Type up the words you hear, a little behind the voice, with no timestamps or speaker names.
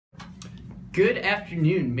Good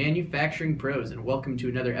afternoon, manufacturing pros, and welcome to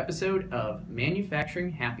another episode of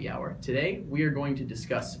Manufacturing Happy Hour. Today, we are going to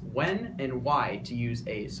discuss when and why to use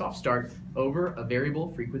a soft start over a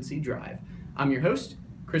variable frequency drive. I'm your host,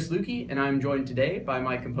 Chris Lukey, and I'm joined today by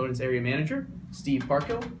my components area manager, Steve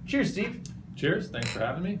Parkhill. Cheers, Steve. Cheers, thanks for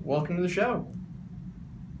having me. Welcome to the show.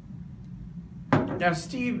 Now,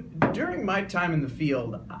 Steve, during my time in the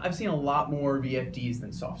field, I've seen a lot more VFDs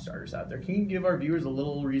than soft starters out there. Can you give our viewers a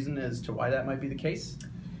little reason as to why that might be the case?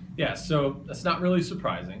 Yeah, so that's not really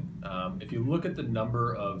surprising. If you look at the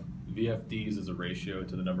number of VFDs as a ratio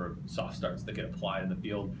to the number of soft starts that get applied in the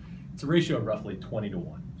field, it's a ratio of roughly 20 to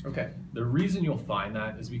 1. Okay. The reason you'll find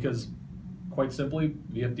that is because, quite simply,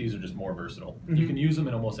 VFDs are just more versatile. Mm-hmm. You can use them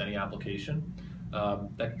in almost any application.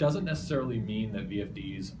 That doesn't necessarily mean that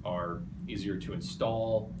VFDs are easier to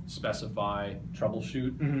install, specify,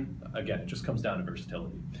 troubleshoot. Mm-hmm. Again, it just comes down to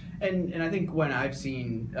versatility. And I think when I've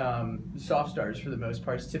seen soft starters, for the most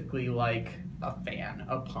part, it's typically like a fan,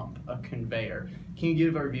 a pump, a conveyor. Can you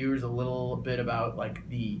give our viewers a little bit about like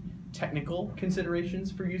the technical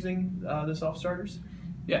considerations for using the soft starters?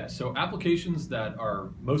 Yeah, so applications that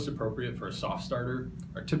are most appropriate for a soft starter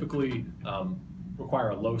are typically require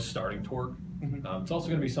a low starting torque. Mm-hmm. It's also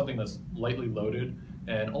going to be something that's lightly loaded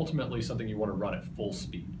and ultimately something you want to run at full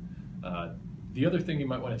speed. The other thing you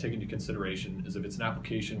might want to take into consideration is if it's an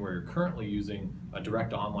application where you're currently using a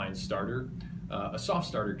direct online starter, a soft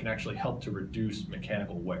starter can actually help to reduce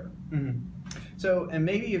mechanical wear. Mm-hmm. So, and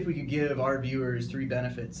maybe if we could give our viewers 3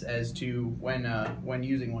 benefits as to when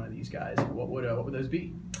using one of these guys, what would those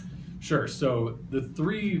be? Sure, so the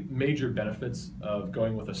 3 major benefits of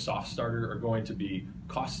going with a soft starter are going to be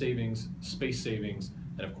cost savings, space savings,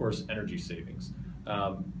 and of course energy savings.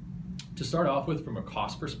 To start off with, from a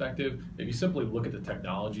cost perspective, if you simply look at the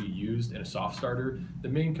technology used in a soft starter, the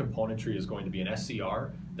main componentry is going to be an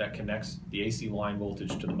SCR that connects the AC line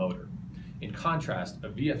voltage to the motor. In contrast, a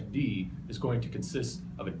VFD is going to consist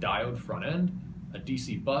of a diode front end, a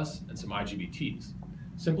DC bus, and some IGBTs.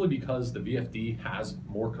 Simply because the VFD has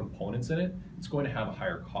more components in it, it's going to have a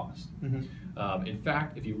higher cost. Mm-hmm. In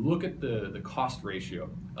fact, if you look at the cost ratio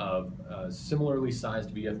of a similarly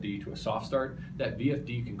sized VFD to a soft start, that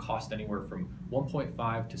VFD can cost anywhere from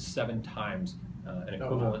 1.5 to 7 times an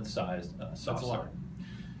equivalent sized soft start.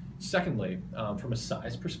 Secondly, from a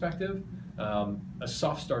size perspective, a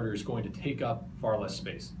soft starter is going to take up far less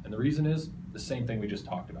space. And the reason is the same thing we just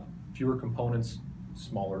talked about. Fewer components,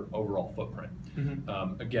 smaller overall footprint.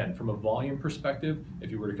 Mm-hmm. Again, from a volume perspective, if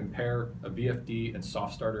you were to compare a VFD and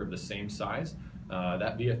soft starter of the same size,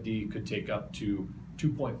 that VFD could take up to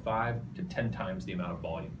 2.5 to 10 times the amount of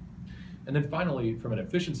volume. And then finally, from an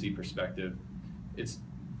efficiency perspective, it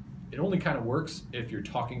only kind of works if you're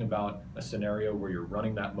talking about a scenario where you're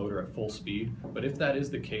running that motor at full speed. But if that is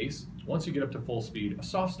the case, once you get up to full speed, a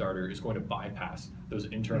soft starter is going to bypass those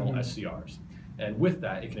internal mm-hmm. SCRs. And with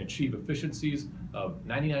that, it can achieve efficiencies of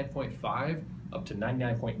 99.5 up to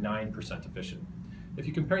 99.9% efficient. If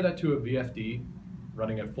you compare that to a VFD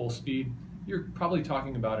running at full speed, you're probably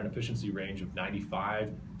talking about an efficiency range of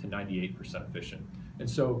 95 to 98% efficient. And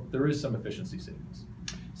so there is some efficiency savings.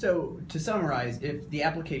 So to summarize, if the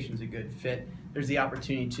application's a good fit, there's the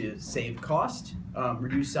opportunity to save cost,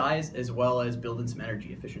 reduce size, as well as build in some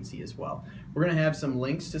energy efficiency as well. We're going to have some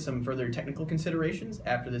links to some further technical considerations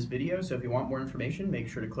after this video, so if you want more information, make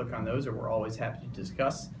sure to click on those, or we're always happy to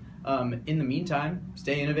discuss. In the meantime,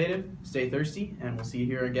 stay innovative, stay thirsty, and we'll see you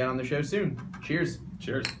here again on the show soon. Cheers.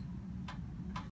 Cheers.